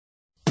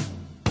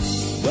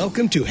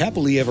Welcome to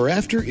Happily Ever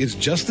After is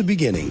just the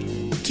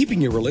beginning. Keeping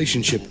your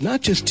relationship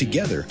not just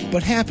together,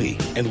 but happy,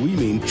 and we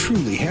mean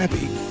truly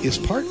happy, is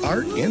part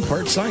art and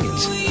part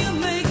science.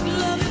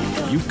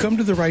 You've come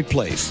to the right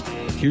place.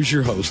 Here's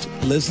your host,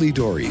 Leslie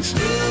Dories.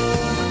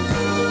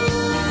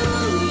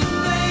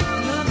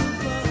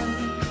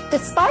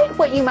 Despite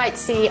what you might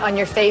see on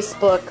your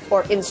Facebook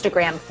or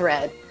Instagram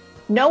thread,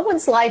 no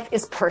one's life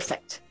is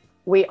perfect.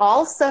 We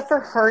all suffer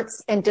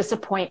hurts and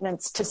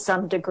disappointments to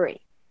some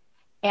degree.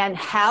 And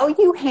how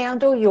you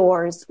handle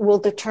yours will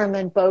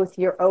determine both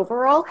your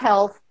overall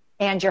health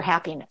and your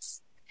happiness.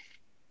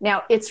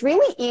 Now, it's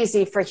really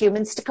easy for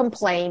humans to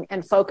complain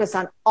and focus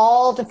on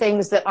all the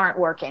things that aren't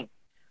working,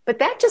 but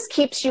that just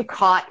keeps you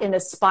caught in a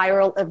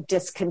spiral of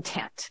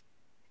discontent.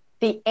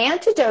 The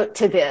antidote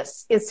to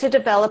this is to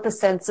develop a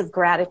sense of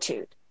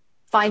gratitude,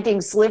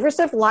 finding slivers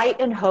of light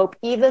and hope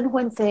even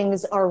when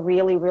things are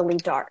really, really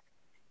dark,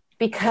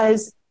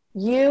 because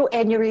you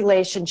and your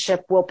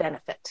relationship will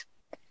benefit.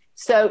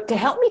 So to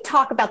help me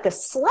talk about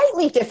this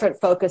slightly different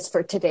focus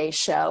for today's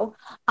show,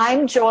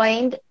 I'm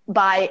joined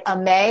by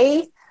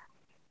Amay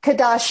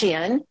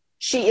Kadashian.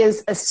 She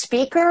is a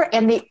speaker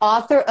and the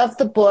author of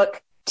the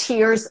book,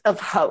 Tears of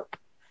Hope.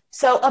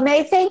 So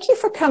Amay, thank you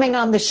for coming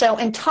on the show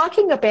and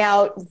talking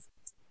about,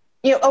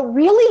 a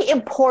really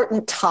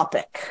important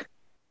topic.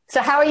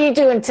 So how are you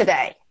doing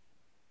today?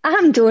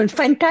 I'm doing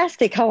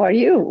fantastic. How are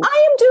you?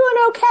 I am doing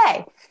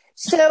okay.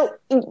 So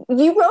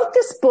you wrote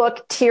this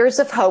book, Tears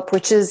of Hope,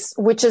 which is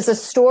a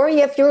story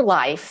of your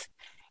life.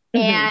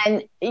 Mm-hmm.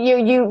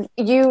 And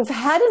you've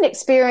had an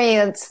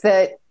experience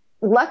that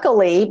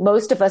luckily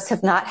most of us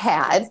have not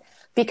had,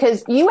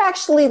 because you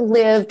actually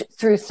lived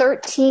through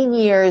 13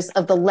 years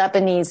of the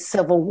Lebanese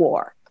Civil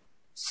War.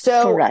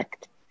 So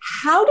correct.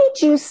 How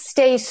did you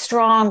stay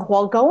strong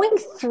while going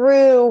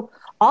through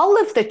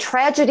all of the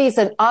tragedies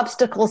and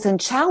obstacles and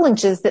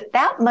challenges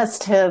that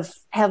must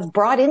have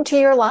brought into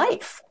your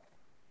life?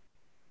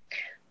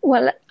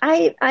 Well,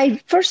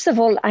 I first of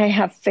all, I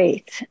have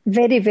faith,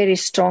 very, very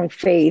strong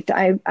faith.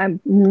 I'm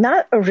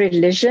not a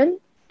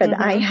religion, but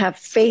mm-hmm. I have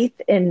faith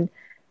in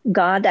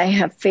God. I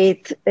have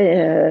faith,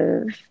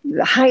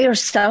 higher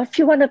self,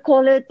 you want to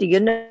call it, the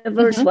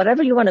universe, mm-hmm.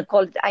 whatever you want to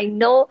call it. I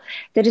know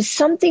there is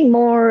something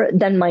more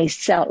than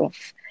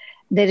myself.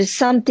 There is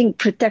something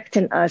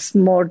protecting us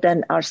more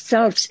than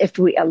ourselves if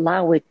we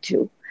allow it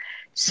to.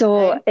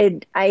 So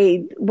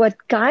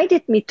what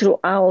guided me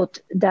throughout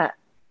that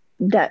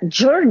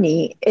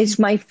journey is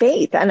my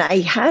faith. And I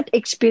had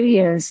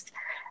experienced,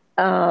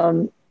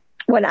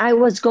 when I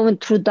was going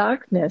through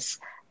darkness,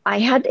 I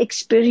had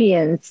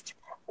experienced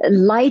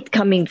light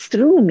coming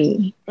through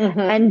me. Mm-hmm.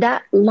 And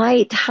that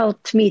light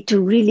helped me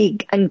to really,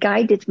 and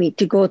guided me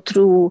to go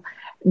through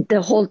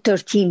the whole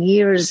 13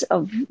 years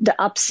of the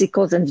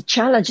obstacles and the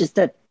challenges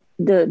that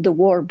the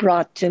war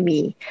brought to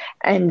me,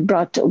 and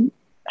brought to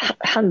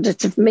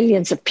hundreds of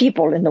millions of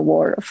people in the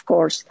war, of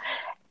course.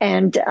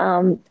 And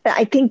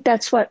I think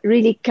that's what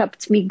really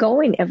kept me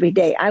going every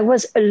day. I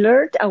was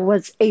alert. I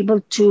was able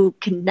to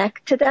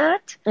connect to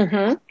that.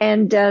 Mm-hmm.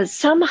 And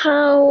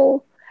somehow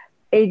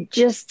it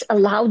just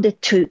allowed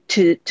it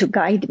to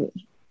guide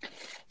me.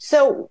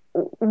 So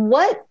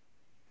what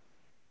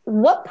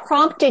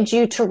prompted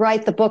you to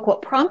write the book?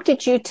 What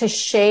prompted you to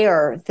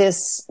share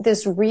this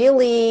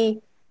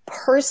really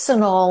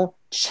personal,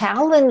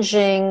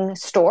 challenging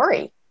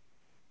story?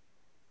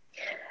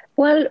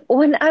 Well,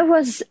 when I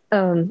was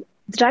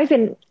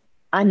driving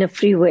on a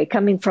freeway,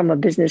 coming from a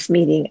business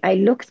meeting, I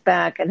looked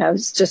back and I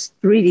was just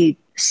really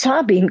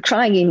sobbing,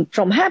 crying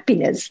from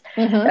happiness,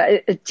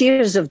 mm-hmm.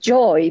 Tears of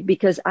joy,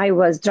 because I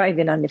was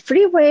driving on the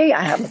freeway.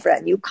 I have a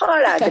brand new car,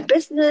 I had a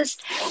business,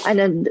 and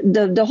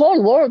then the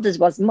whole world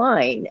was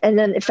mine. And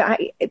then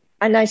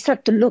I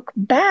start to look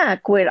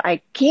back where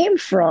I came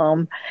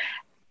from,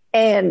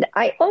 and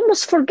I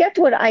almost forget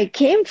where I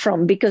came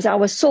from because I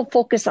was so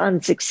focused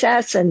on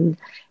success and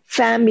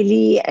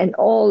family and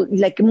all,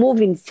 like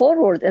moving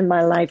forward in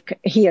my life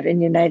here in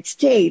the United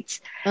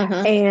States. Uh-huh.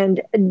 And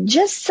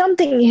just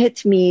something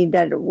hit me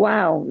that,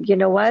 wow, you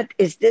know what?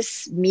 Is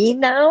this me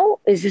now?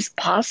 Is this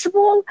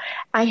possible?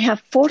 I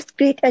have 4th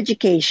grade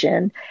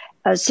education,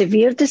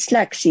 severe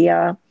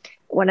dyslexia.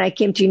 When I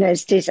came to the United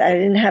States, I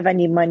didn't have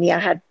any money. I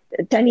had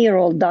a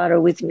 10-year-old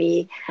daughter with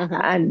me. Uh-huh.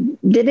 And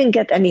didn't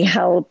get any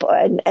help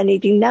and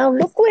anything. Now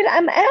look where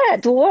I'm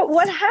at.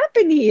 What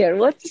happened here?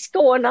 What is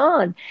going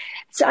on?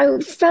 So I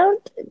found,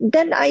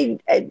 then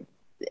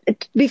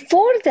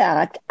before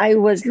that, I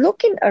was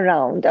looking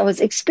around. I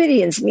was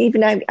experiencing,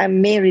 even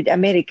I'm married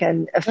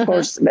American, of uh-huh.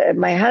 course,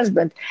 my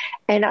husband,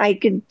 and I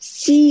could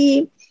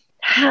see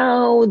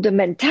how the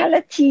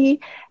mentality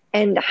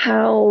and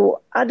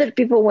how other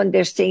people, when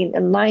they're staying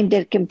in line,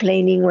 they're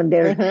complaining when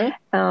they're,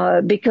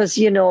 uh-huh. Because,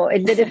 a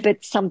little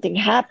bit something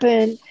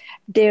happened.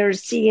 They're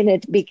seeing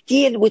it big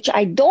deal, which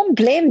I don't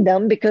blame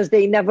them because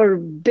they never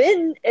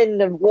been in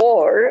the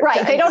war.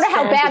 Right. They don't know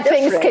how bad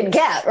things can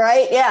get,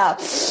 right? Yeah.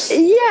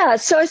 Yeah.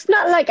 So it's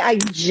not like I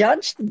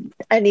judged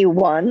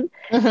anyone,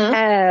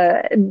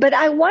 but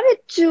I wanted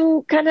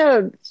to kind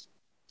of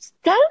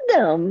tell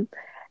them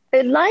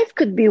life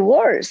could be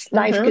worse.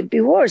 Life could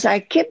be worse. I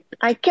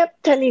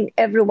kept telling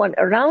everyone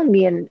around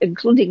me, and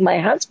including my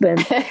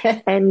husband,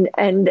 and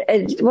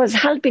it was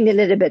helping a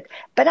little bit.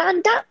 But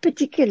on that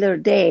particular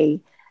day,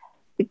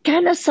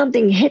 kind of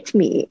something hit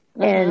me,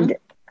 and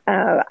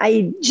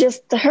I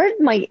just heard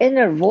my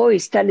inner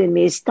voice telling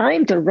me, it's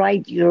time to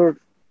write your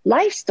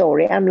life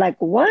story. I'm like,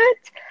 what?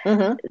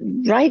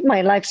 Write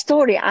my life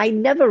story? I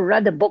never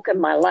read a book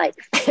in my life.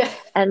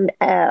 And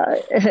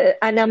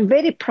I'm a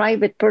very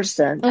private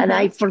person, and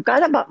I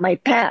forgot about my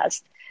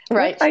past.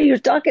 Right. What are you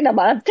talking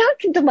about? I'm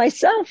talking to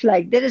myself,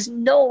 like, there is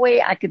no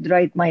way I could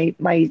write my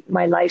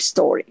life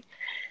story.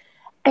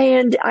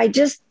 And I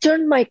just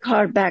turned my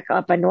car back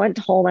up and went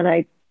home, and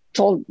I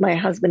told my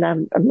husband,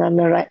 I'm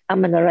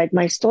gonna write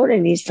my story.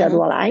 And he said,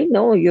 well, I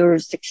know you're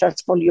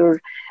successful.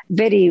 You're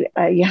very,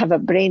 you have a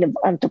brain of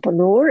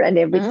entrepreneur and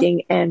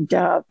everything. And,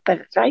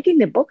 but writing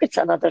a book, it's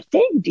another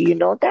thing. Do you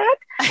know that?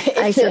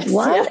 I said,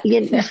 well,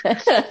 you know,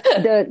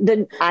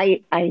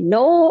 I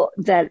know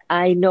that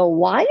I know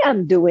why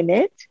I'm doing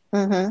it,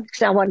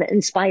 because I want to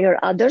inspire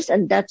others.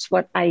 And that's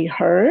what I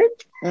heard.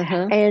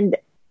 And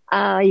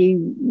I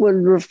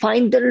will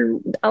find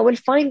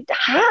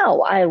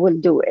how I will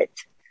do it.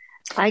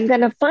 I'm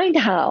going to find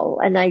how.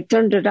 And I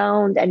turned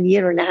around, and a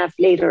year and a half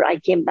later, I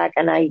came back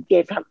and I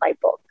gave him my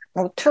book.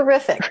 Oh,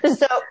 terrific.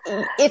 So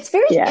it's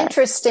very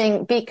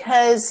interesting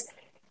because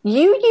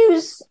you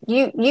use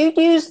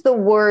the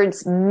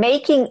words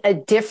making a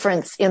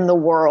difference in the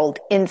world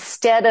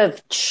instead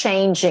of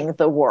changing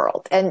the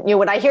world. And, you know,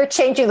 when I hear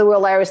changing the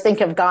world, I always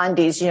think of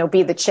Gandhi's, you know,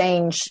 be the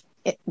change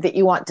that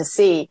you want to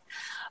see.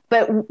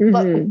 But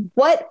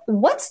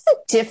what's the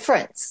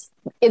difference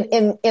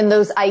in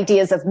those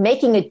ideas of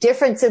making a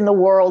difference in the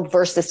world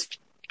versus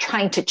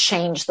trying to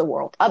change the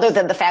world, other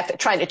than the fact that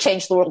trying to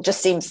change the world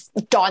just seems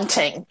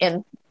daunting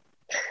and,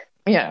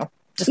 you know,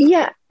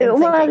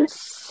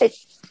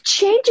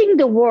 changing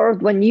the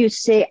world, when you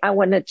say, I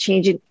want to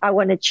change it, I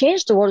want to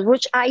change the world,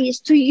 which I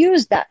used to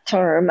use that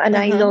term. And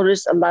I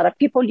noticed a lot of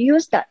people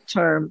use that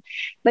term.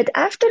 But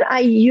after I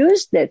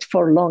used it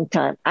for a long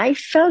time, I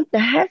felt the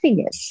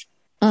heaviness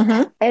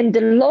and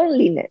the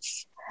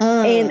loneliness.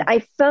 And I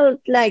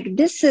felt like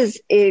this is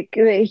a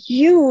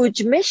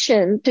huge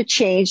mission to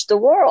change the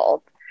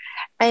world.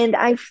 And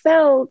I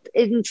felt,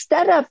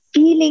 instead of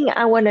feeling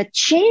I want to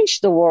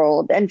change the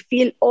world and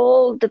feel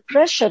all the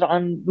pressure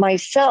on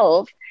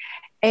myself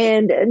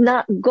and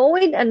not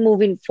going and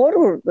moving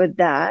forward with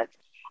that,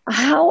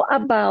 how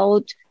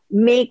about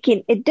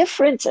making a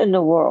difference in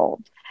the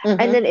world?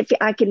 And then if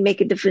I can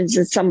make a difference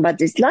in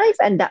somebody's life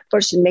and that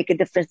person make a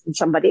difference in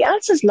somebody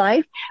else's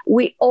life,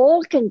 we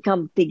all can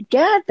come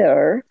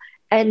together,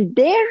 and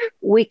there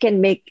we can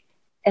make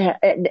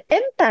an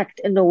impact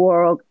in the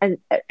world, and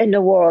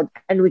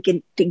we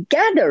can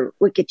together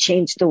we could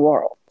change the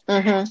world.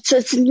 So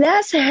it's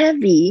less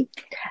heavy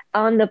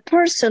on the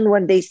person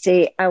when they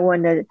say, I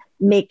want to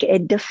make a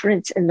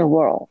difference in the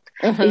world.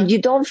 You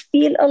don't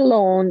feel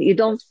alone. You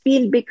don't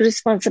feel big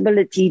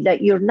responsibility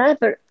that you're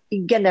never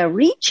gonna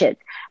reach it.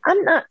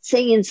 I'm not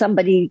saying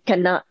somebody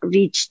cannot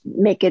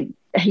make a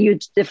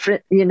huge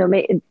difference, you know,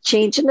 make a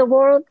change in the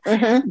world.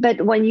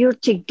 But when you're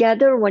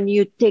together, when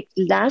you take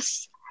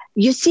less,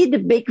 you see the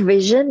big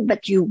vision,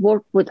 but you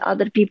work with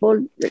other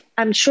people.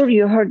 I'm sure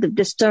you heard of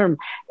this term.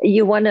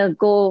 You want to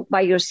go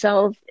by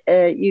yourself,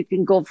 you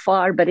can go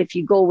far, but if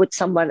you go with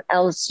someone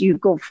else, you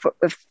go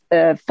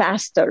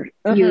faster.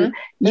 You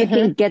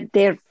can get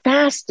there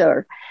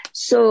faster.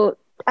 So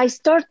I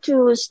start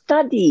to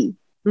study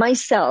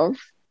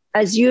myself,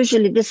 as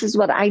usually this is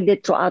what I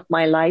did throughout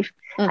my life.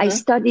 I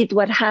studied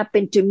what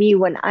happened to me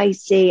when I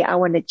say I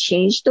want to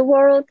change the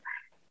world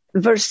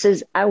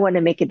versus I want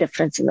to make a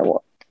difference in the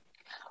world.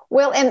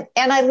 Well, and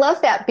I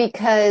love that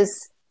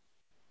because,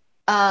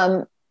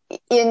 when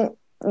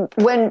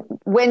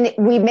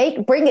we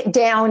bring it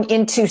down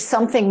into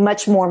something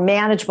much more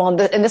manageable,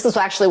 and this is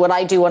actually what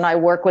I do when I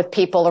work with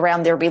people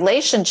around their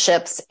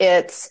relationships,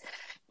 it's,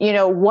 you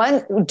know,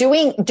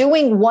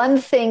 doing one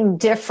thing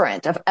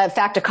different. In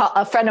fact,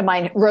 a friend of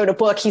mine wrote a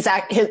book.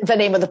 The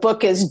name of the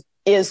book is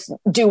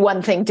Do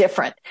One Thing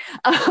Different.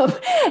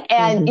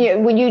 And you know,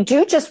 when you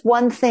do just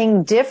one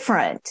thing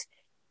different,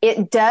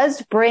 it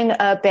does bring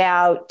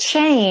about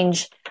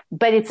change,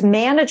 but it's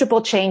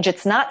manageable change.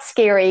 It's not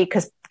scary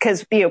because,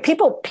 you know,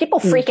 people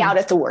freak out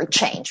at the word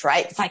change,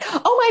 right? It's like,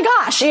 oh my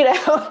gosh, you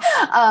know,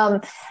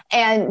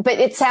 but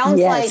it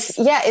sounds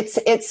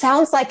it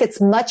sounds like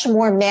it's much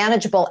more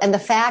manageable. And the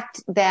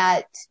fact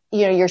that,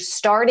 you know, you're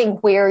starting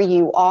where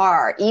you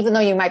are, even though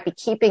you might be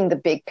keeping the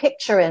big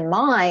picture in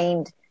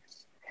mind,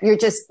 you're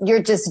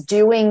just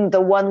doing the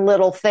one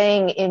little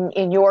thing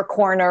in your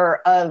corner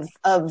of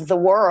the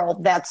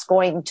world that's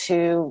going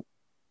to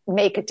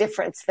make a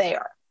difference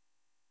there.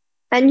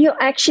 And you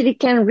actually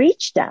can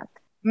reach that.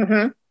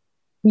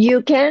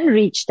 You can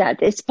reach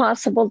that. It's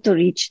possible to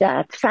reach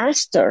that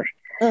faster.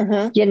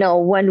 You know,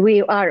 when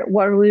we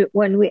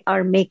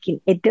are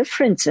making a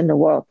difference in the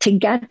world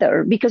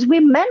together, because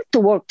we're meant to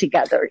work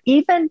together.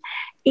 Even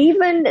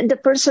the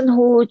person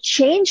who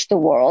changed the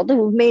world,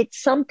 who made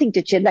something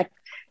to change, like,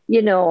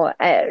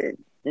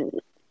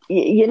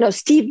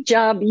 Steve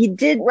Jobs, he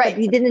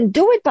didn't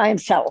do it by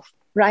himself,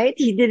 right?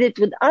 He did it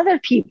with other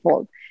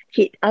people.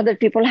 Other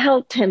people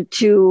helped him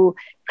to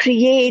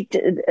create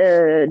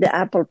the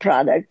Apple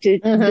product,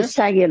 the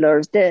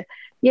cellulars,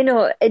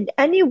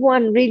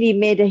 anyone really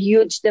made a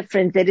huge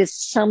difference. There is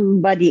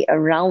somebody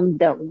around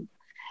them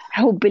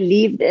who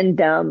believed in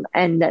them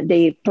and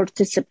they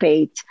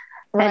participate.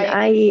 Right.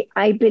 And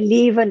I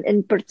believe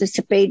in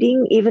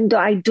participating, even though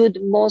I do the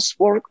most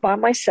work by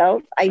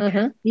myself.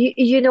 When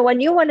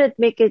you want to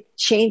make a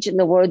change in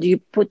the world, you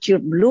put your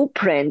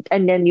blueprint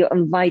and then you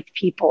invite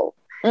people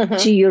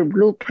to your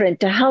blueprint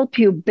to help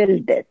you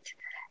build it.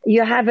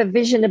 You have a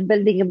vision of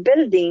building a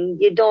building.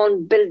 You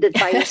don't build it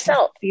by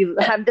yourself. You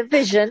have the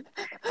vision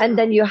and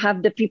then you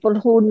have the people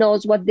who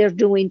knows what they're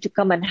doing to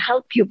come and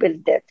help you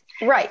build it.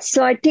 Right.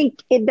 So I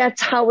think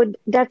that's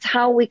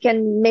how we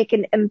can make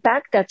an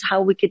impact. That's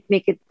how we could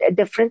make a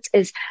difference,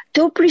 is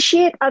to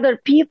appreciate other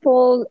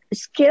people's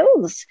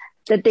skills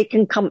that they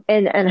can come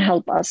in and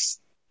help us.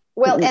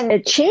 Well,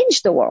 and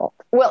change the world.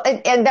 Well,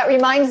 and that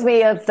reminds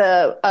me of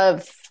that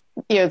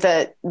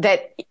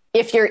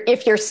if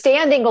you're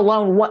standing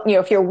alone,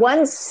 if you're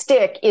one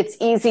stick, it's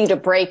easy to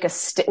break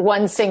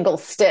one single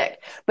stick.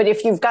 But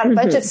if you've got a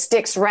bunch of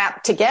sticks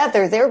wrapped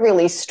together, they're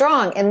really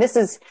strong. And this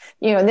is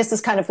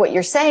kind of what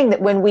you're saying,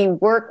 that when we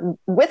work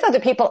with other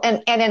people,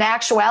 and in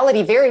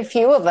actuality, very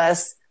few of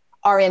us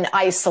are in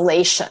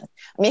isolation.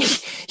 I mean,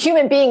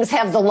 human beings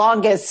have the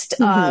longest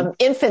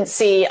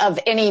infancy of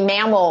any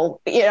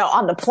mammal,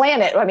 on the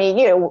planet. I mean,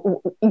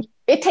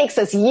 it takes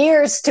us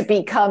years to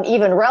become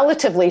even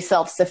relatively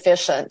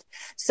self-sufficient.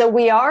 So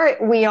we are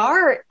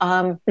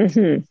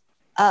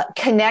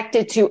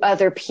connected to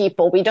other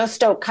people. We just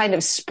don't kind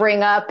of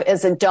spring up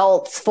as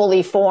adults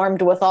fully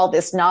formed with all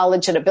this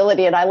knowledge and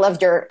ability. And I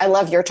love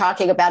your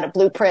talking about a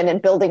blueprint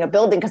and building a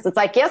building, because it's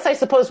like, yes, I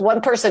suppose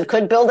one person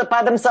could build it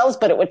by themselves,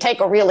 but it would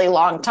take a really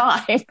long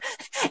time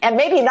and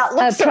maybe not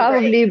look so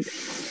probably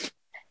great.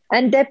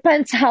 And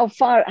depends how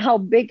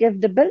big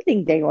of the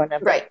building they want to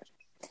build.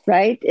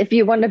 Right. If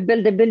you want to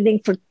build a building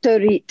for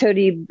 30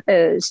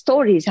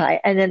 stories high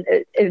and an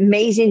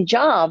amazing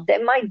job, they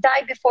might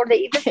die before they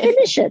even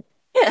finish it.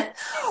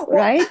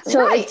 Right.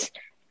 So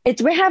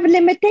we have a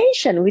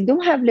limitation. We do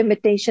have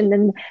limitation,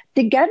 and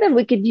together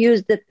we could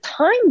use the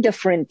time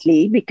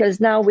differently,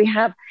 because now we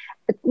have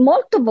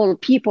multiple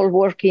people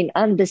working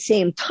on the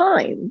same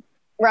time.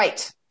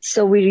 Right.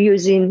 So we're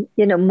using,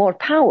 more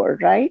power.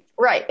 Right.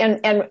 Right.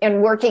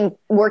 And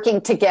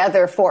working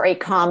together for a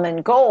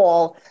common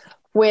goal,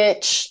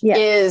 which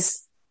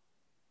is,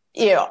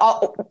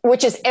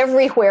 which is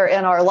everywhere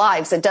in our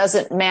lives. It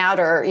doesn't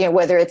matter,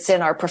 whether it's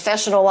in our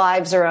professional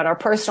lives or in our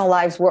personal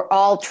lives. We're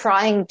all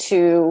trying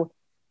to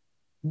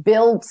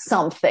build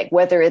something,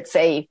 whether it's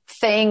a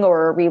thing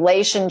or a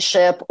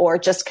relationship or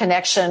just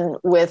connection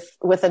with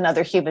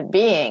another human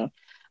being.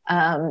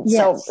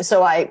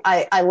 So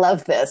I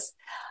love this.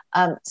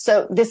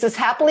 So this is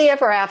Happily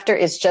Ever After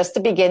is just the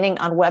beginning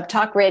on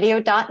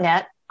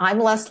webtalkradio.net. I'm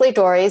Leslie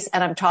Dories,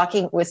 and I'm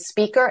talking with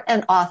speaker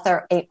and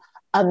author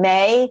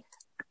Amay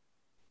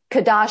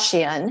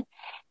Kadashian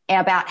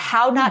about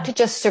how not to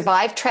just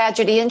survive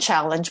tragedy and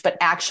challenge, but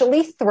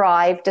actually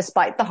thrive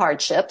despite the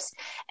hardships.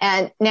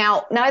 And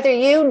now neither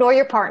you nor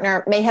your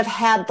partner may have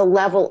had the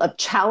level of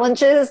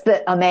challenges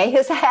that Amay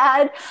has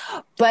had,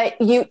 but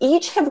you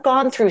each have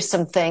gone through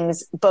some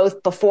things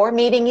both before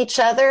meeting each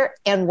other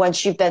and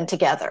once you've been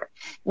together.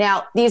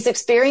 Now, these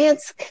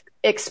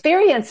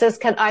experiences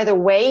can either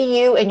weigh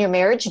you and your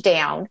marriage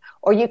down,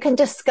 or you can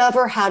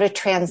discover how to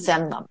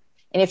transcend them.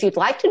 And if you'd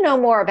like to know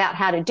more about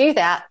how to do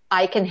that,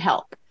 I can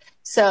help.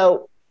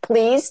 So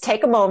please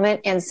take a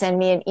moment and send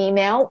me an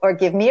email or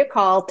give me a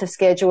call to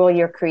schedule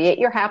your Create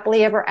Your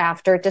Happily Ever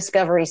After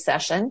discovery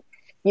session.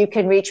 You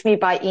can reach me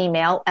by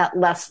email at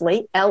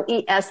Leslie,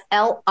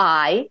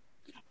 Lesli,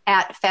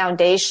 at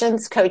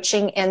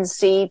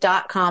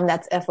foundationscoachingnc.com.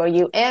 That's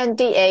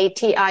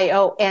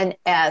FOUNDATIONS, N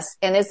as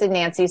in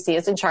Nancy, C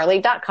as in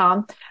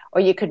Charlie.com.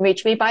 Or you can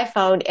reach me by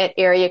phone at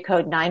area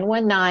code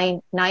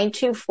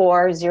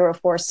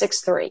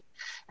 919-924-0463.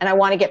 And I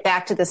want to get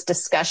back to this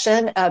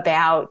discussion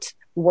about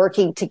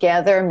working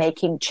together,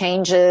 making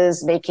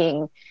changes,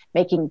 making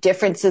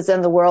differences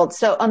in the world.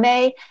 So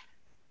Amay,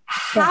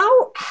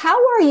 how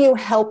are you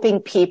helping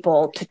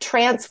people to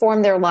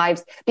transform their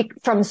lives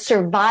from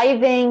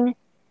surviving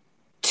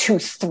to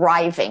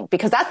thriving?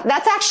 Because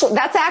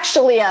that's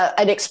actually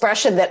an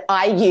expression that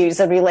I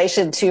use in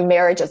relation to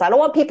marriages. I don't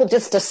want people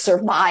just to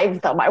survive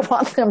them. I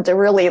want them to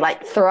really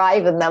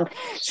thrive in them.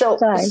 So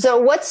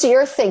what's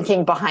your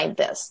thinking behind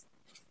this?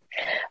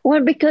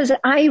 Well, because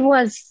I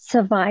was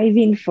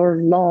surviving for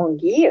long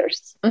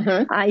years.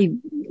 I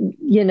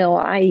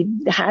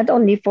had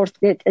only fourth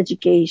grade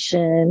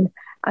education.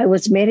 I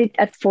was married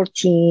at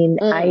 14.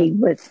 I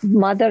was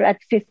mother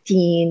at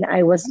 15.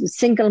 I was a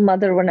single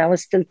mother when I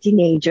was still a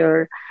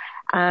teenager.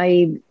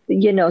 I,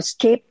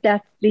 escaped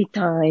that 3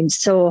 times.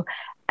 So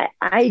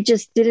I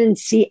just didn't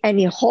see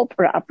any hope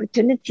or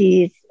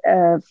opportunities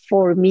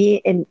for me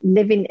in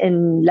living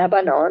in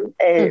Lebanon,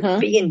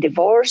 being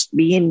divorced,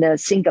 being a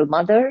single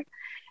mother,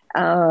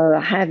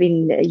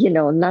 having,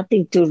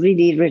 nothing to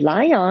really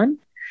rely on.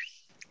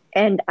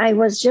 And I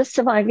was just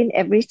surviving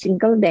every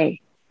single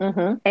day.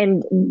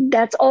 And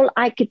that's all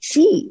I could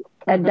see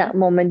at that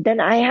moment. Then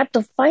I had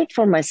to fight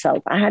for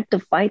myself. I had to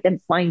fight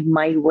and find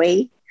my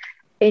way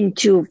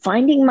into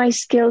finding my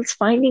skills,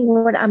 finding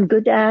what I'm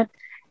good at,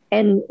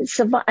 and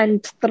survive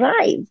and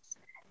thrive,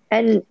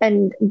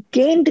 and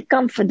gain the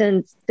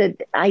confidence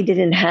that I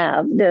didn't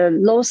have, the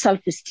low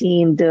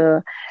self-esteem,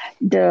 the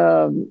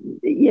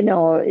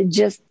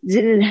just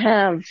didn't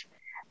have.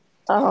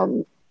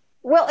 Well,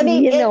 I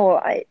mean,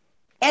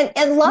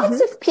 and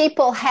lots of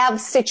people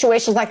have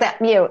situations like that,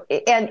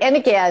 and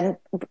again,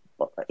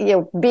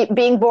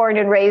 being born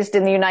and raised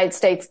in the United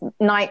States,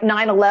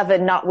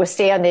 9/11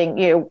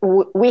 notwithstanding,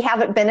 we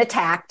haven't been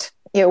attacked.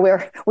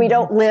 We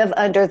don't live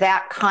under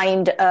that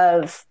kind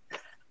of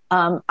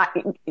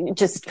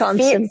just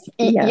fear.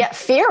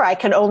 Fear. I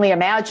can only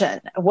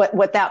imagine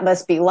what that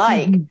must be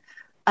like.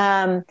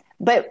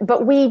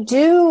 But we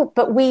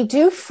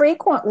do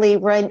frequently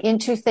run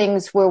into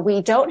things where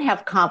we don't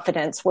have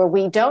confidence, where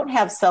we don't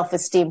have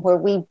self-esteem, where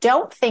we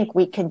don't think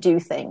we can do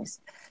things.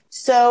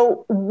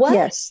 So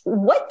what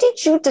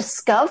did you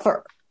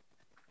discover?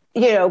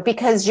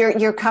 Because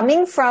you're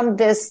coming from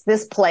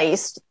this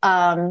place,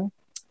 a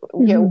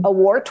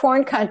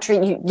war-torn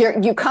country.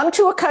 You come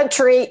to a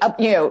country,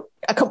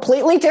 a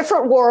completely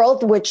different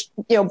world, which,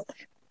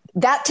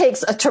 that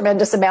takes a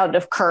tremendous amount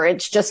of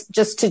courage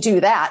just to do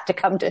that, to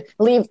come to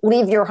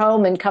leave your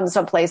home and come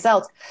someplace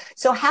else.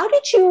 So how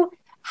did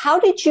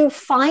you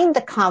find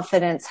the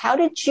confidence? How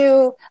did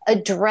you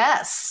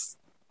address,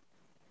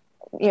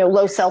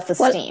 low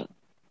self-esteem? Well,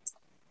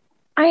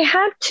 I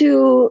had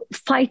to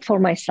fight for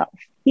myself.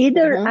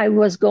 Either I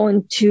was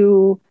going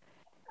to,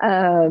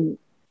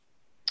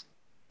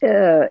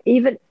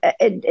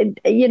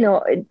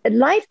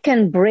 life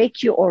can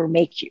break you or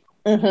make you.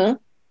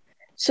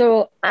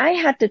 So I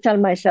had to tell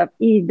myself,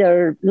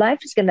 either life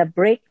is going to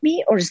break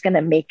me or it's going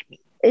to make me.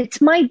 It's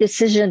my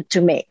decision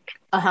to make.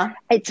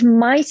 It's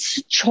my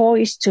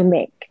choice to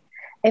make.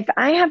 If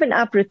I have an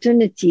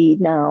opportunity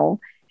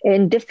now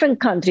in different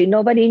country,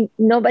 nobody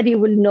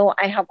will know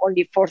I have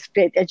only 4th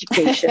grade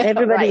education.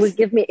 Everybody will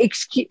give me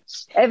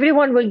excuse.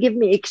 Everyone will give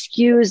me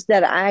excuse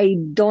that I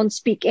don't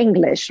speak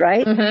English,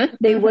 right?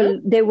 They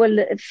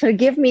will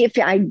forgive me if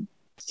I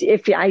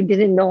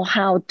didn't know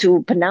how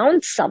to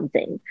pronounce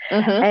something.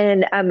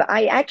 And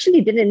I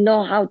actually didn't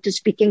know how to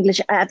speak English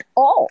at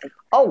all.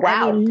 Oh,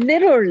 wow. I mean,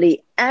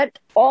 literally at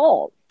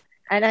all.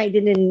 And I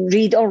didn't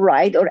read or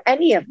write or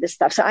any of this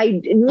stuff. So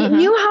I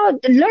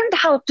learned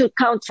how to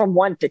count from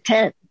 1 to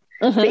 10,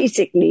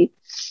 basically.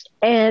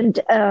 And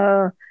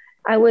I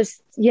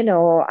was,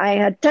 I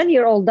had a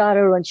 10-year-old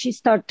daughter. When she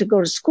started to go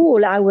to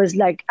school, I was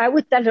like, I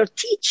would tell her,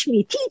 teach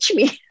me.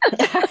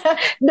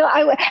 No,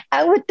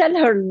 I would tell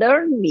her,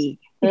 learn me.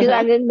 Because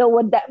I didn't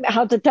know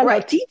how to tell her,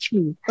 teach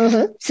me.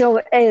 So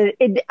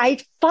I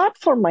fought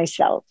for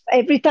myself.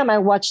 Every time I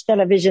watched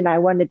television, I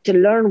wanted to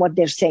learn what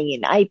they're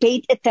saying. I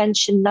paid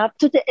attention not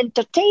to the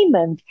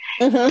entertainment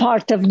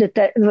part of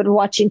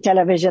watching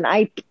television.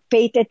 I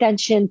paid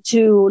attention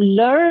to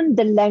learn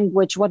the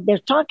language, what they're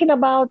talking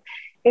about,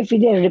 if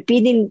they're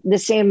repeating the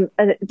same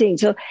thing.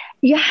 So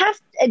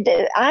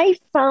I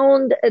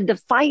found the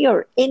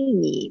fire in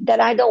me that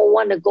I don't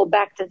want to go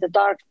back to the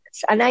darkness.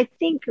 And I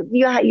think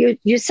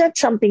you said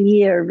something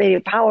here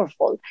very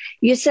powerful.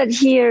 You said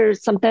here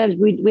sometimes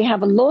we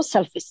have a low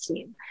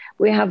self-esteem.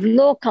 We have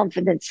low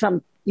confidence.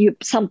 Some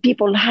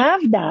people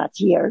have that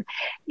here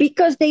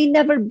because they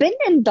never been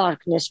in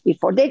darkness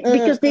before.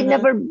 Because they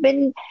never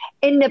been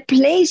in a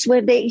place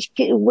where they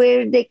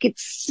could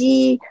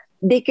see,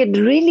 they could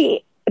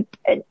really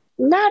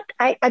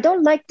I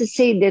don't like to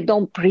say they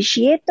don't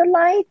appreciate the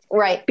light.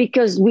 Right.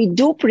 Because we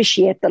do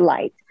appreciate the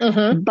light.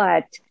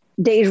 But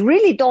they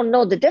really don't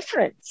know the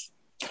difference.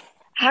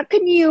 How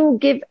can you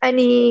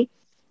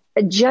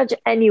judge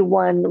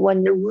anyone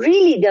when they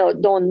really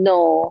don't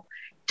know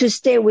to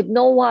stay with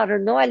no water,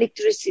 no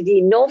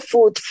electricity, no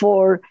food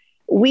for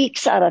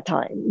weeks at a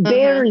time,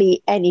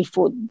 barely any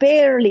food,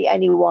 barely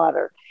any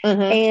water.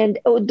 And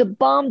the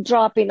bomb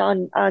dropping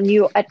on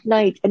you at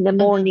night, in the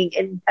morning,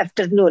 and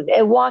afternoon,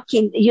 and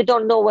walking, you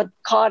don't know what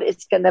car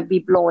is going to be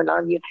blowing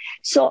on you.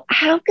 So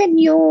how can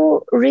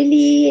you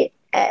really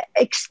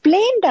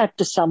explain that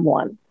to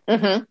someone?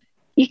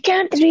 You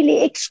can't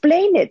really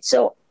explain it.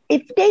 So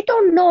if they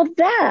don't know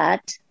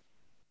that,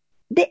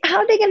 how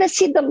are they going to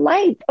see the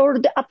light or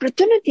the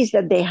opportunities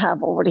that they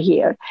have over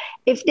here?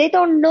 If they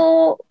don't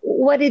know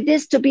what it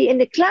is to be in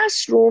the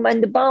classroom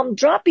and the bomb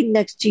dropping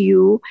next to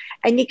you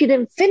and you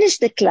couldn't finish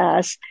the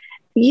class,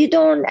 you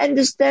don't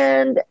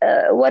understand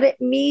what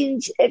it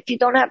means if you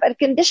don't have air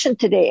conditioning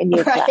today in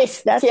your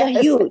class. That's a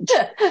huge,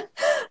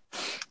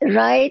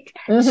 right?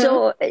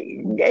 So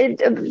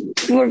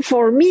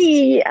for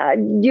me,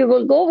 you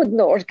will go with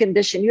no air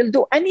conditioning. You'll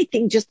do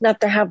anything just not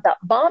to have that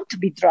bomb to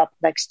be dropped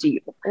next to you.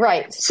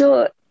 Right.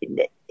 So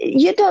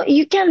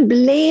you can't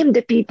blame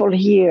the people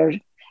here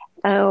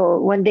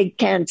when they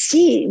can't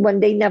see, when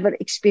they never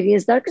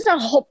experience that, because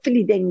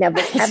hopefully they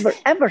never,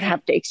 ever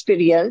have to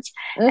experience.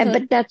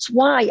 But that's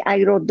why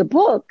I wrote the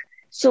book.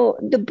 So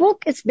the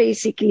book is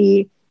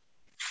basically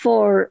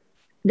for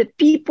the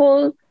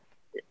people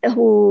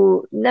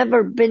who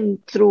never been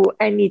through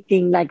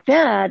anything like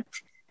that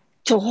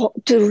to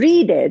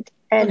read it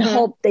and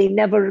hope they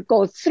never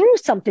go through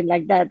something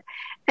like that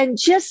and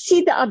just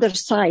see the other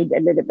side a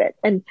little bit.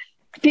 And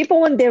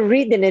people, when they're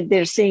reading it,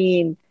 they're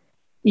saying,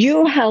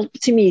 you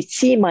helped me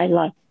see my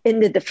life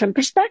in a different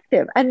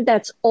perspective. And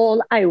that's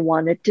all I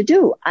wanted to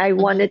do. I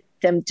wanted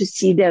them to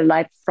see their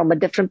life from a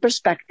different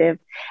perspective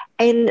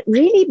and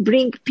really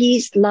bring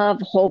peace,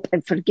 love, hope,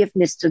 and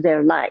forgiveness to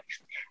their life.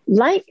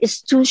 Life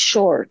is too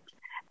short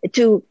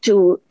to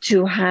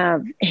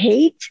have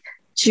hate,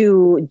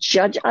 to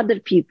judge other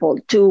people,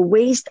 to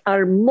waste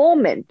our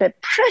moment, the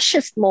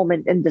precious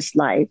moment in this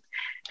life,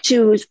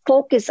 to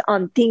focus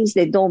on things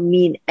that don't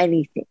mean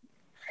anything.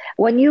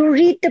 When you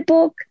read the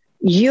book,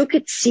 you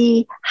could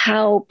see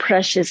how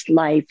precious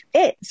life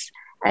is.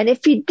 And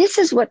if this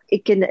is what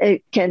it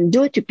can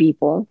do to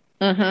people,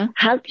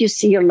 help you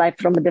see your life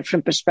from a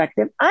different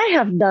perspective. I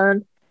have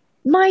done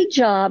my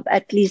job,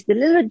 at least the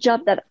little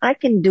job that I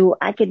can do.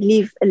 I could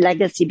leave a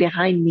legacy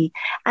behind me.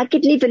 I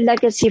could leave a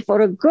legacy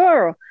for a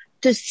girl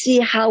to see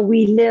how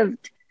we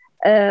lived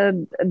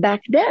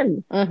back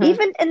then.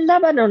 Even in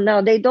Lebanon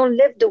now, they don't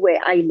live the way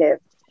I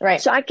lived. Right.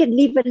 So I could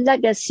leave a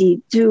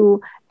legacy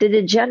to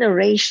the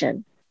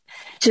generation,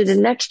 to the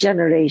next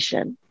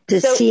generation, to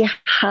see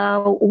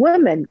how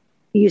women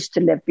used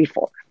to live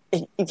before.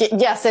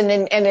 Yes, and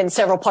in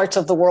several parts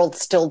of the world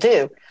still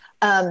do.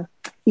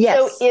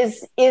 Yes. So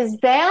is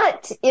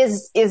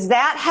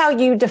that how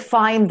you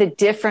define the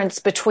difference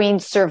between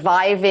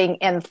surviving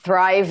and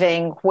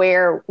thriving,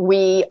 where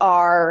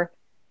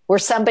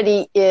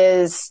somebody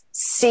is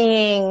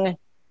seeing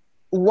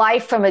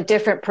life from a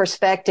different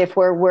perspective,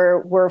 where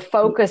we're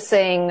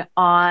focusing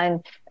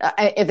on,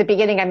 at the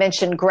beginning I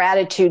mentioned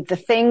gratitude, the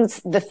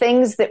things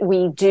that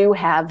we do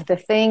have, the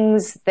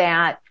things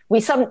that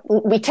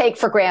we take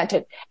for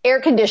granted: air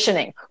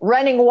conditioning,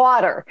 running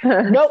water,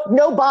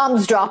 no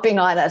bombs dropping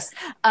on us.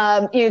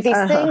 These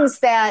things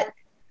that,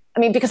 I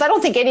mean, because I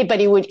don't think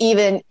anybody would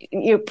even,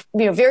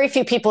 very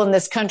few people in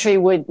this country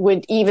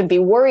would even be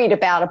worried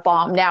about a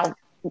bomb. Now,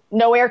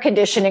 no air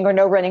conditioning or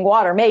no running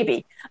water,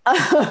 maybe.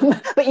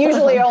 But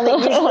usually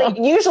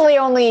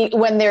only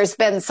when there's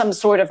been some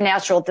sort of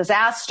natural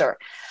disaster.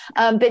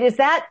 But is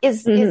that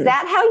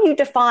how you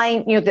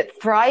define, that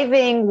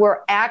thriving, we're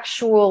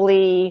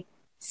actually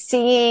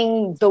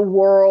seeing the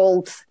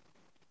world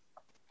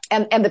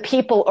and the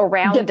people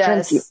around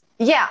us?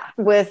 Yeah.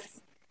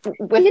 With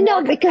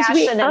more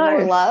compassion and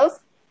more love.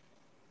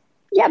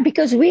 Yeah,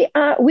 because we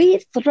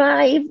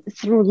thrive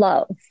through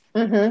love.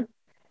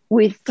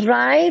 We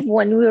thrive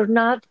when we're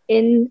not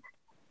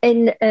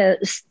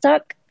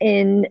stuck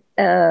in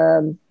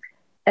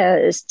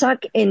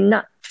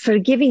not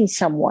forgiving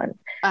someone.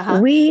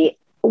 We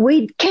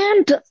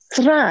can't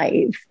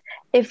thrive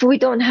if we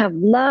don't have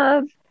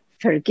love,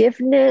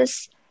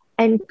 forgiveness,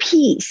 and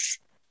peace.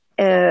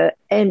 And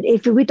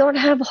if we don't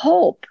have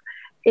hope,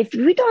 if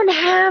we don't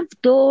have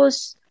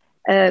those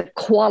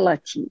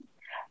qualities,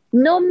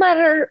 no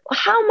matter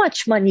how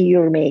much money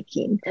you're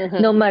making,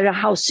 no matter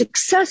how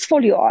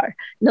successful you are,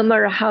 no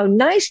matter how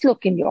nice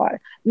looking you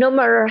are, no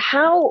matter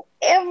how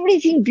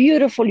everything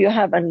beautiful you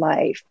have in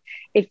life,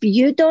 if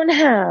you don't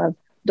have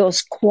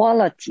those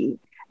qualities,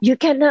 you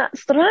cannot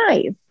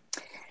thrive.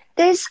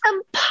 It's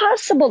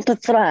impossible to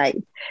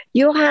thrive.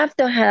 You have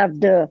to have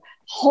the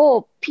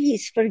hope,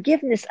 peace,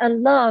 forgiveness,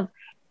 and love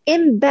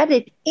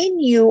embedded in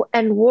you,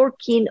 and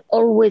working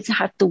always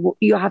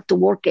you have to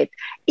work it.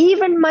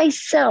 Even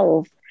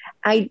myself,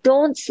 I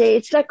don't say,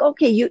 it's like,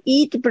 okay, you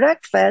eat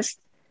breakfast.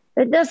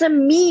 It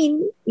doesn't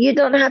mean you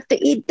don't have to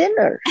eat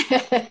dinner.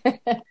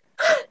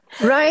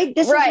 Right?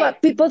 This is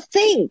what people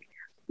think.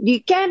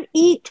 You can't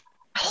eat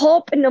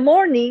hope in the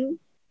morning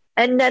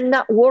and then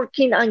not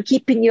working on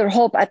keeping your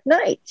hope at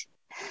night.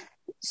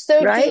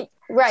 So, right?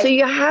 So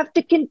you have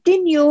to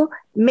continue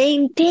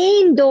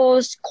maintain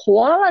those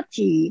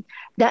qualities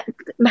that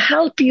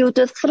help you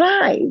to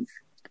thrive.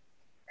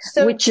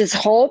 Which is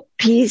hope,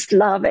 peace,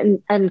 love,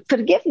 and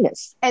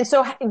forgiveness. And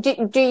so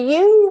do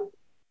you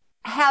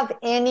have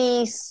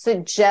any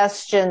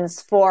suggestions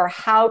for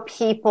how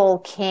people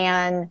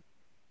can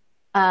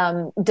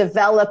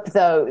develop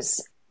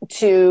those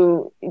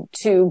to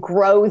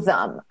grow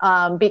them?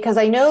 Because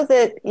I know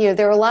that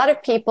there are a lot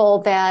of people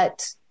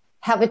that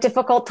have a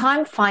difficult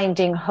time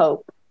finding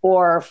hope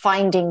or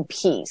finding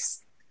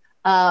peace.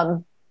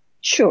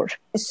 Sure.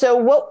 So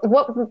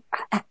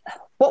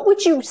what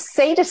would you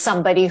say to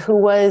somebody who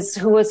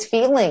was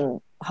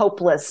feeling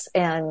hopeless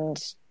and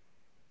just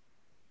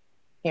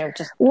caught in the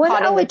dark?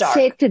 What I would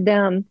say to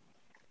them,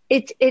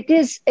 it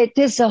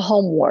is a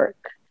homework,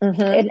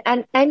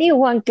 and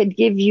anyone could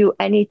give you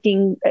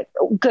anything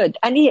good.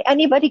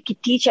 Anybody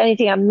could teach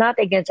anything. I'm not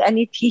against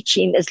any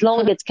teaching as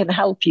long as it can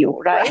help you.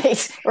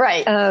 Right.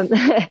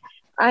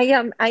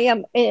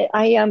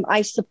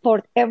 I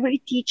support every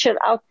teacher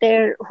out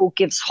there who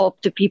gives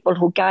hope to people,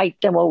 who guide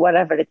them or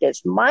whatever it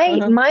is.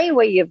 My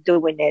way of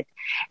doing it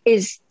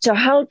is to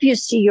help you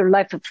see your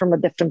life from a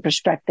different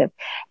perspective.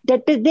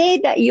 That the day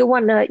that you're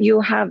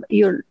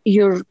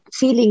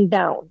feeling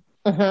down,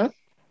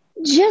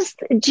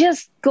 just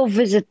go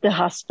visit the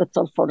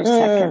hospital for a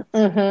second.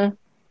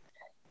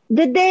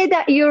 The day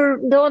that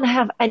you don't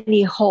have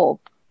any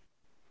hope,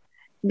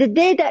 the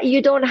day that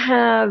you don't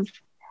have,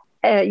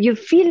 you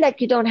feel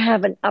like you don't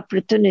have an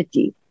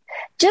opportunity,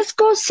 just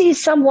go see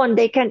someone.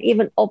 They can't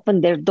even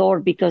open their door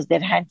because they're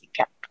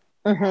handicapped.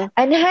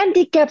 And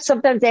handicapped,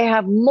 sometimes they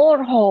have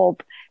more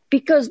hope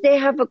because they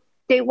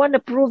want to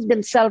prove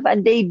themselves,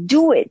 and they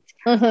do it.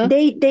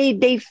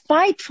 They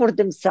fight for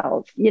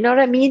themselves. You know what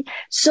I mean?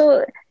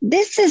 So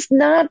this is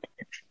not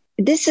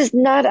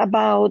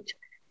about,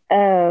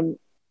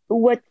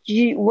 what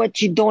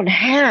you don't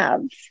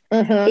have.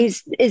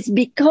 Is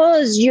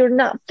because you're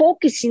not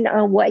focusing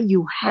on what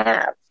you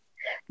have.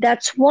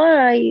 That's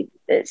why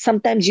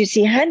sometimes you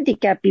see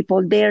handicapped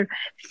people, they're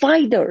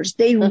fighters.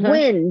 They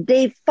win,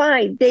 they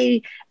fight,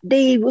 they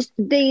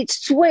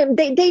swim,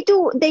 they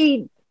do their,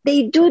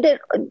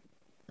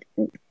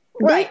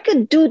 they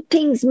could do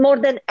things more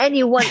than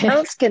anyone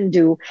else can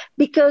do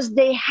because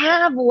they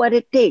have what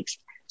it takes,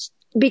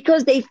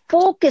 because they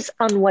focus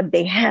on what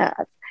they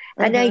have.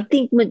 And I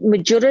think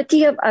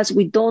majority of us,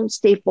 we don't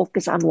stay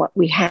focused on what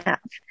we have.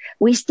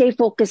 We stay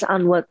focused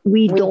on what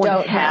we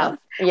don't have.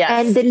 Yes.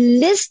 And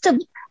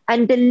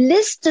the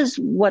list is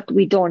what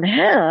we don't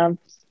have.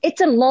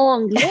 It's a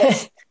long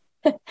list.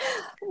 Right.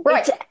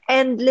 It's an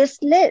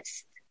endless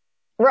list.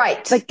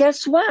 Right. But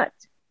guess what?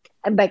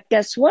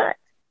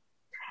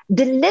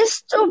 The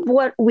list of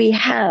what we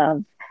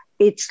have,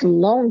 it's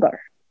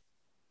longer.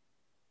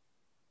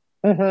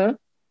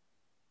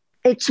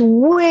 It's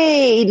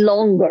way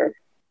longer.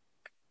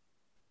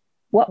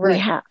 What we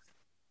have.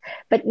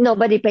 But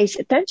nobody pays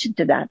attention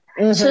to that.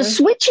 So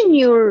switching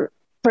your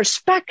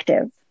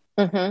perspective,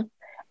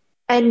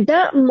 and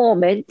that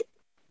moment,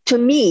 to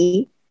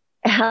me,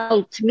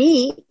 helped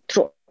me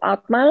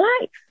throughout my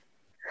life.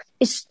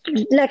 It's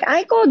like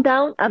I go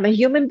down, I'm a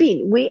human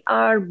being. We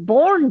are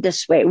born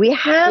this way. We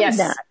have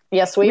that.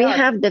 Yes, we are. We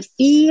have the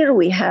fear,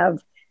 we have,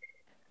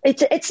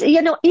 it's,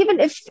 even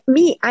if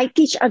I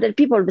teach other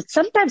people, but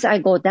sometimes I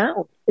go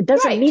down. It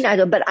doesn't mean I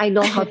don't, but I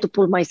know how to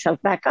pull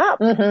myself back up.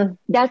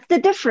 That's the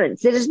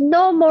difference. There is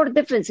no more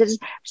difference.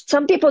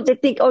 Some people, they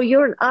think, oh,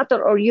 you're an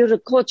author or you're a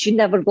coach. You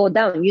never go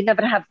down. You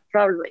never have a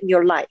problem in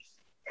your life.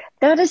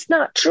 That is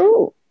not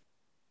true.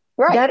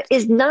 Right. That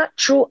is not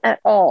true at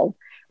all.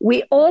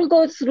 We all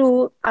go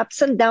through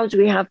ups and downs.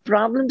 We have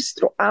problems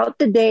throughout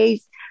the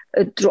days,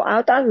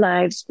 throughout our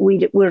lives.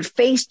 We're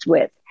faced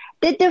with.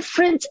 The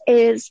difference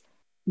is,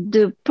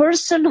 the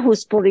person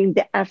who's putting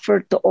the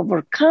effort to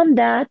overcome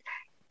that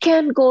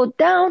can go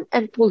down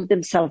and pull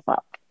themselves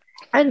up.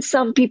 And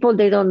some people,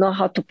 they don't know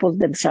how to pull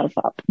themselves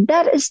up.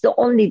 That is the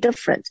only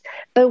difference.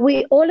 But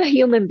we all are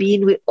human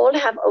beings. We all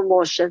have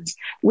emotions.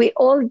 We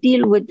all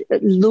deal with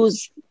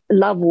lose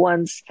loved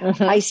ones.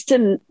 I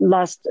still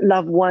lost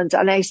loved ones,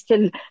 and I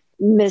still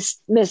miss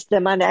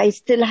them, and I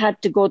still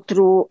had to go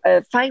through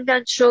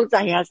financials.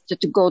 I had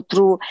to go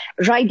through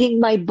writing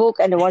my book,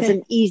 and it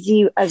wasn't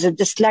easy as a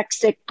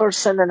dyslexic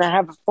person, and I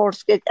have a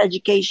fourth grade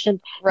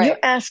education. You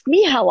ask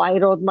me how I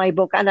wrote my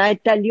book, and I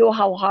tell you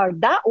how hard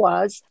that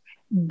was.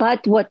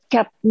 But what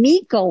kept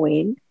me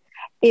going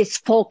is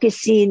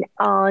focusing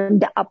on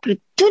the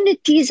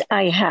opportunities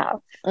I have.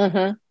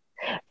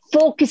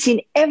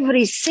 Focusing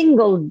every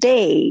single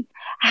day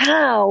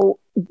how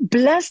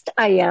blessed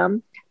I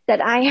am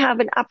that I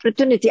have an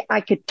opportunity.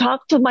 I could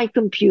talk to my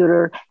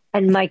computer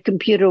and my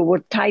computer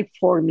would type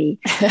for me.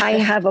 I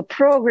have a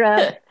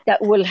program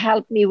that will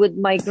help me with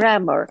my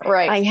grammar.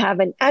 I have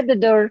an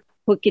editor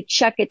who could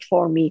check it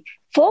for me.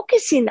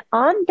 Focusing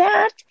on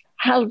that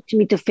helped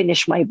me to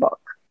finish my book.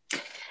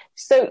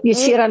 So you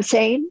see what I'm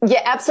saying?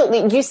 Yeah,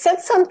 absolutely. You said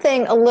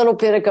something a little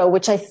bit ago,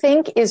 which I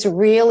think is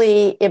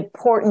really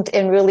important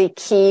and really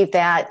key,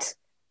 that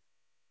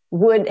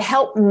would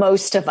help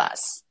most of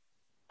us.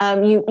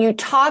 You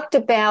talked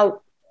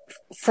about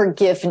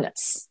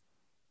forgiveness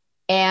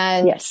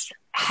and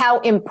how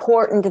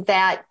important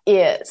that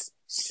is.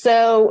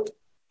 So,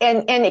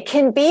 and it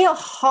can be a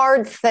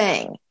hard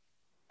thing.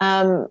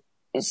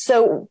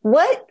 So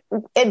what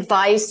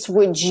advice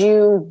would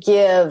you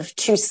give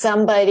to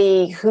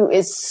somebody who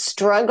is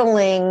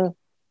struggling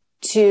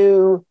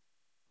to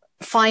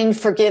find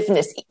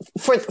forgiveness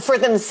for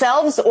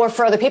themselves or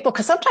for other people?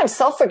 Because sometimes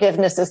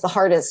self-forgiveness is the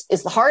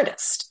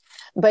hardest.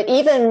 But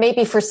even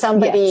maybe for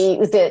somebody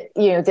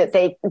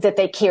that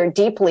they care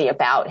deeply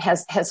about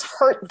has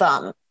hurt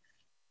them.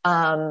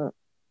 And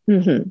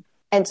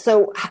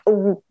so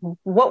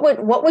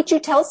what would you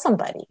tell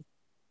somebody?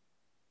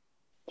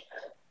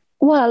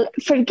 Well,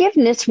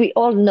 forgiveness, we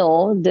all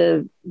know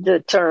the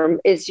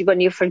term is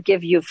when you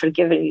forgive, you're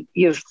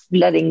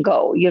letting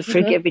go, you're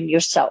forgiving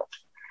yourself.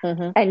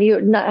 And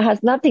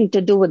has nothing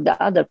to do with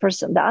the other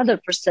person. The other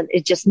person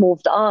is just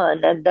moved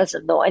on and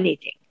doesn't know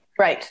anything.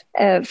 Right.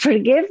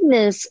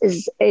 Forgiveness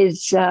is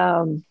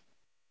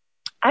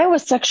I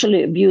was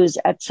sexually abused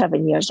at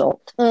 7 years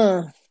old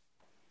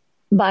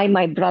by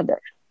my brother.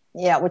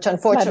 Yeah, which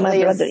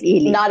unfortunately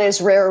is not as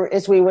rare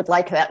as we would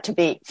like that to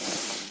be.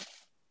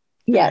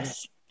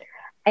 Yes.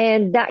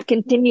 And that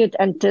continued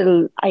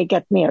until I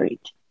got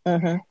married.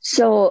 Mm-hmm.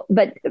 So,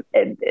 but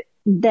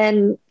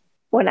then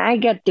when I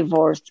got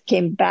divorced,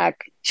 came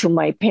back to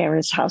my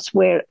parents' house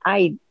where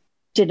I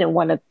didn't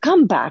want to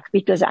come back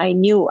because I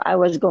knew I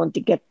was going to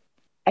get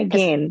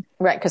again.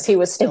 Right, because he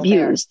was still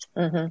abused.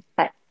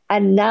 Mm-hmm.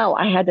 And now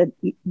I had a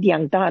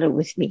young daughter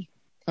with me.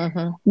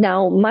 Mm-hmm.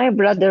 Now, my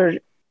brother,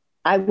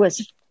 I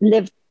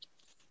lived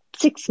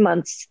 6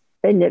 months.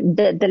 In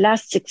the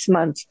last 6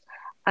 months,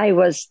 I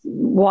was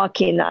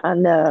walking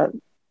on the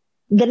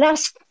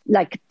last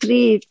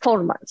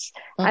 3-4 months.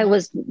 Mm-hmm. I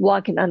was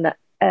walking on the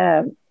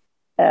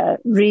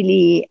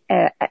really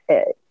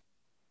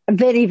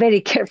very,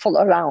 very careful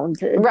around.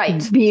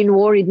 Right. Being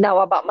worried now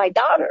about my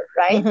daughter,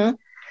 right? Mm-hmm.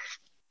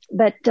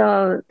 But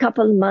a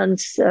couple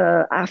months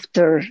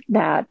after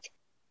that,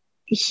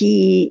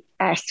 he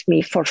asked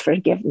me for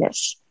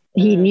forgiveness.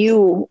 He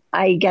knew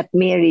I got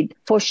married,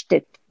 pushed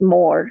it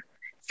more.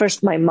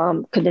 First, my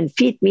mom couldn't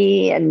feed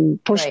me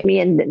and pushed me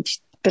and then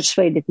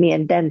persuaded me.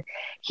 And then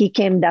he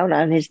came down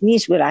on his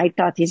knees where I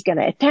thought he's going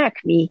to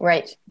attack me.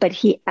 Right. But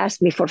he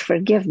asked me for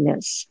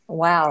forgiveness.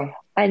 Wow.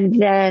 And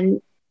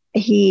then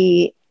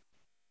he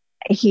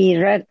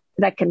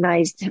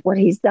recognized what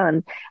he's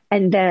done.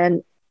 And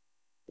then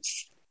a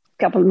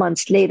couple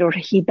months later,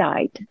 he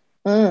died.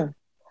 And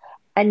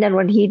then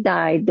when he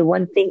died, the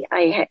one thing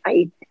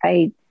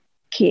I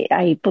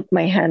put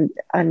my hand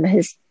on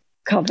his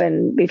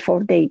coffin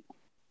before they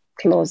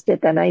closed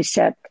it, and I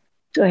said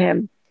to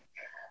him,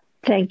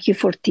 "Thank you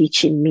for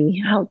teaching me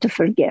how to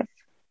forgive."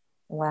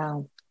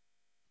 Wow.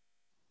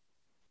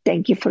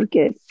 Thank you for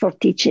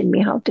teaching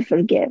me how to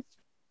forgive.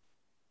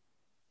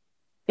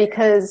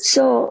 Because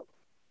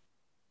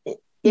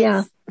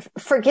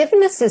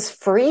forgiveness is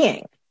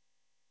freeing.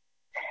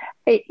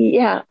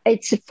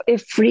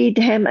 It freed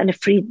him and it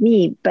freed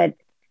me, but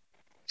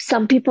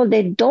some people,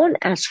 they don't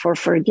ask for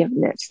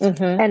forgiveness.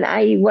 Mm-hmm. And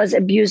I was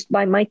abused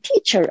by my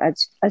teacher at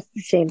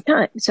the same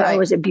time. So I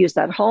was abused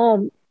at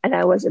home and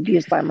I was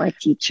abused by my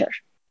teacher.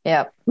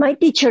 Yeah. My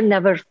teacher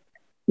never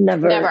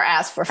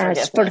asked for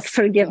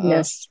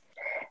forgiveness.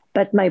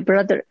 But my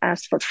brother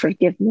asked for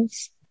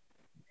forgiveness.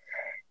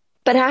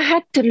 But I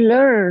had to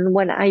learn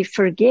when I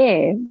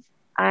forgive,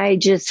 I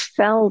just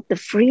felt the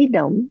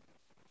freedom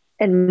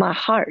in my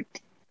heart.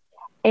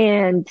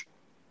 And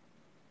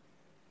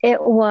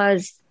it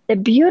was a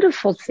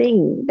beautiful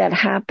thing that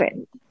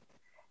happened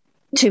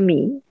to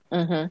me.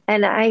 Mm-hmm.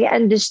 And I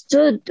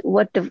understood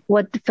what the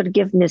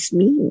forgiveness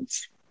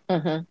means.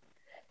 Mm-hmm.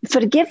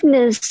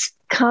 Forgiveness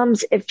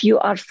comes if you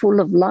are full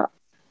of love.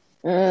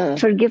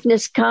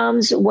 Forgiveness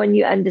comes when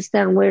you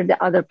understand where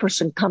the other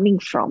person coming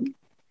from.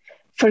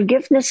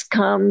 Forgiveness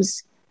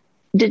comes,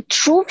 the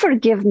true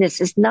forgiveness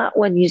is not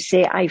when you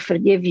say, "I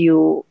forgive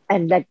you,"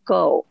 and let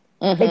go.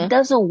 Mm-hmm. It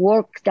doesn't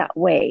work that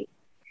way.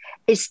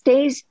 It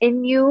stays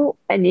in you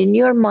and in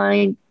your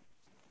mind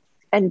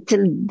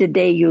until the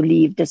day you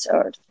leave this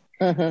earth.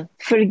 Mm-hmm.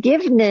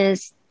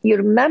 Forgiveness,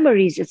 your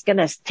memories is going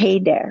to stay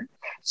there.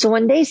 So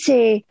when they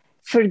say,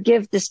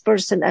 "Forgive this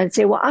person," and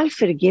say, "Well, I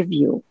forgive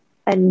you,"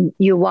 and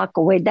you walk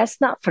away, that's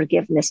not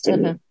forgiveness to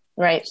me.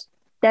 Right.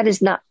 That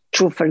is not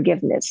true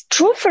forgiveness.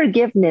 True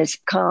forgiveness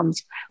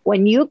comes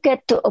when you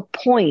get to a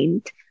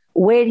point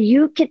where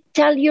you can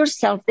tell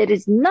yourself there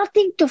is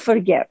nothing to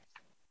forgive.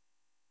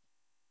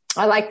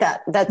 I like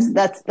that. That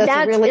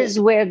is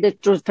where the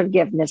true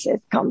forgiveness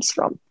comes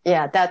from.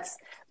 Yeah,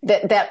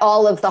 that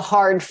all of the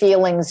hard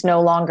feelings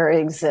no longer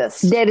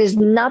exist. There is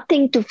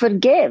nothing to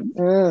forgive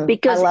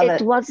because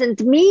it wasn't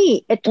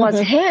me. It was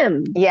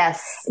him.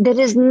 Yes. There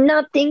is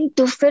nothing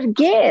to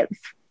forgive.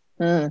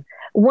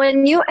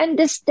 When you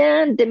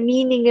understand the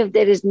meaning of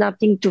there is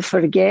nothing to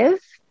forgive,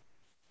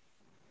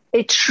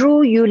 it's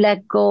true you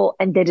let go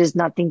and there is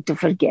nothing to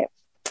forgive.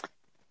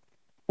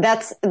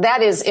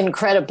 That is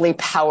incredibly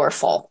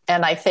powerful.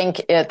 And I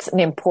think it's an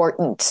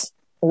important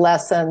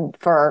lesson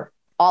for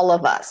all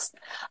of us.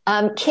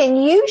 Can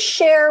you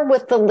share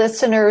with the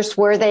listeners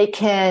where they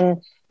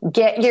can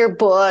get your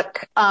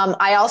book?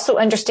 I also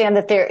understand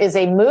that there is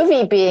a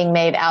movie being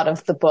made out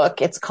of the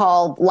book. It's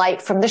called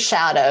Light from the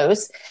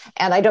Shadows.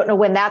 And I don't know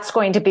when that's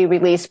going to be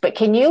released, but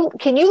can you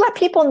let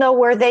people know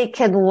where they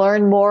can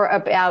learn more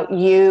about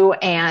you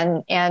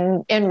and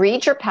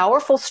read your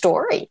powerful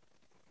story?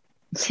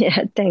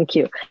 Yeah, thank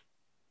you.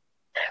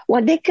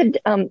 Well, they could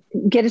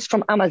get it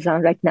from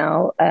Amazon right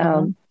now.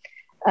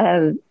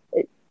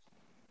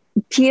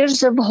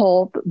 Tears of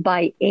Hope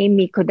by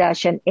Amy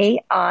Kodashian,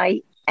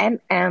 AIMMEE,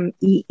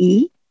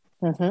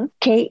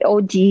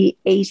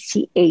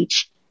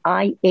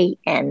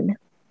 KODACHIAN.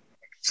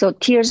 So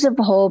Tears of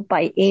Hope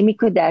by Amy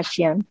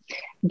Kardashian.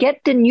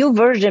 Get the new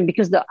version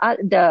because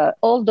the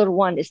older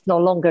one is no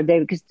longer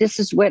there, because this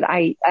is where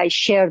I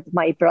shared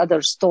my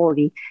brother's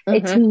story.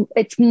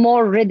 It's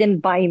more written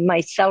by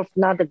myself,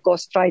 not a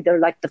ghostwriter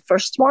like the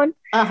first one.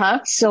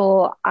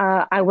 So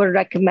I would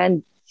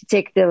recommend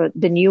take the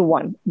new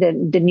one, the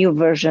new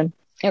version.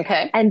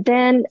 Okay. And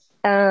then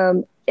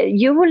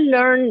you will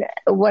learn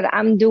what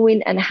I'm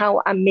doing and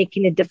how I'm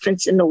making a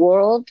difference in the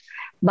world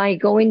by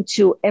going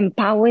to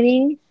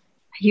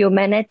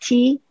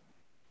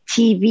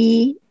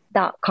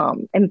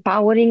EmpoweringHumanityTV.com.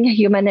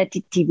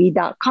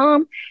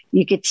 EmpoweringHumanityTV.com.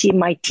 You can see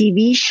my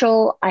TV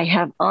show. I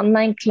have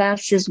online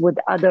classes with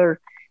other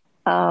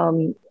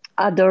powerful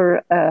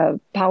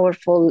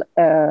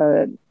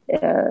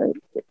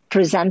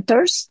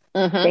presenters.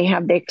 They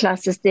have their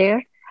classes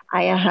there.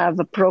 I have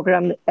a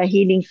program,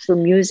 Healing Through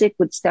Music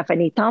with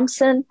Stephanie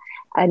Thompson,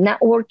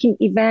 networking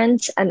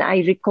events, and I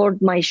record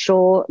my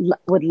show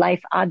with live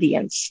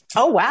audience.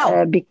 Oh,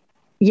 wow.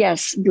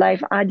 Yes,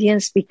 live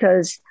audience,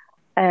 because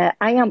I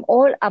am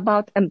all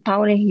about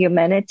empowering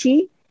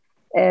humanity.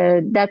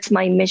 That's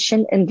my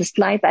mission in this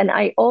life. And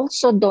I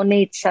also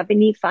donate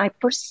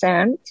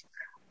 75%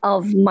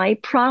 of my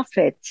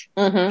profit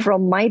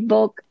from my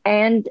book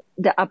and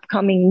the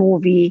upcoming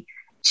movie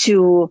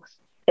to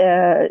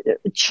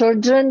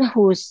children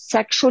who's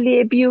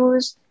sexually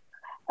abused,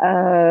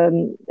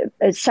 and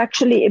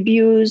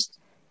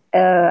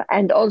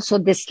also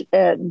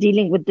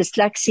dealing with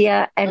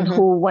dyslexia and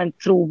who went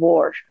through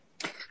war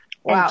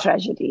and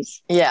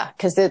tragedies. Yeah,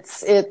 because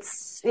it's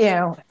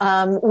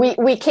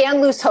we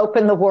can lose hope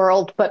in the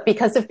world, but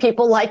because of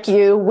people like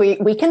you,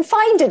 we can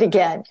find it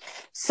again.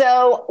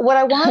 So what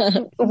I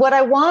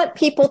want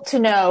people to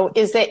know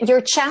is that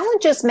your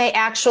challenges may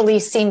actually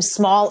seem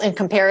small in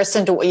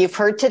comparison to what you've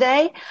heard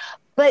today,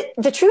 but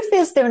the truth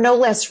is they're no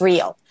less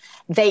real.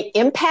 They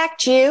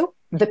impact you,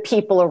 the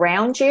people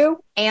around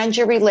you, and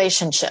your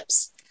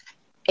relationships.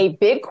 A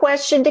big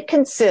question to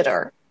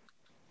consider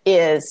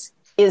is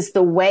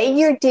the way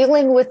you're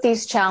dealing with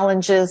these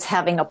challenges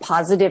having a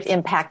positive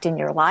impact in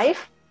your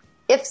life?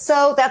 If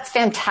so, that's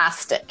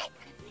fantastic.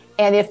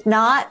 And if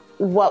not,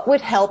 what would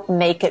help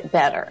make it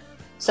better?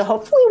 So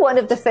hopefully one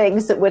of the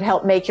things that would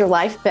help make your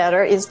life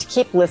better is to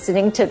keep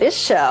listening to this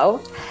show.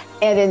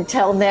 And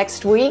until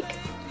next week,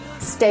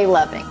 stay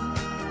loving.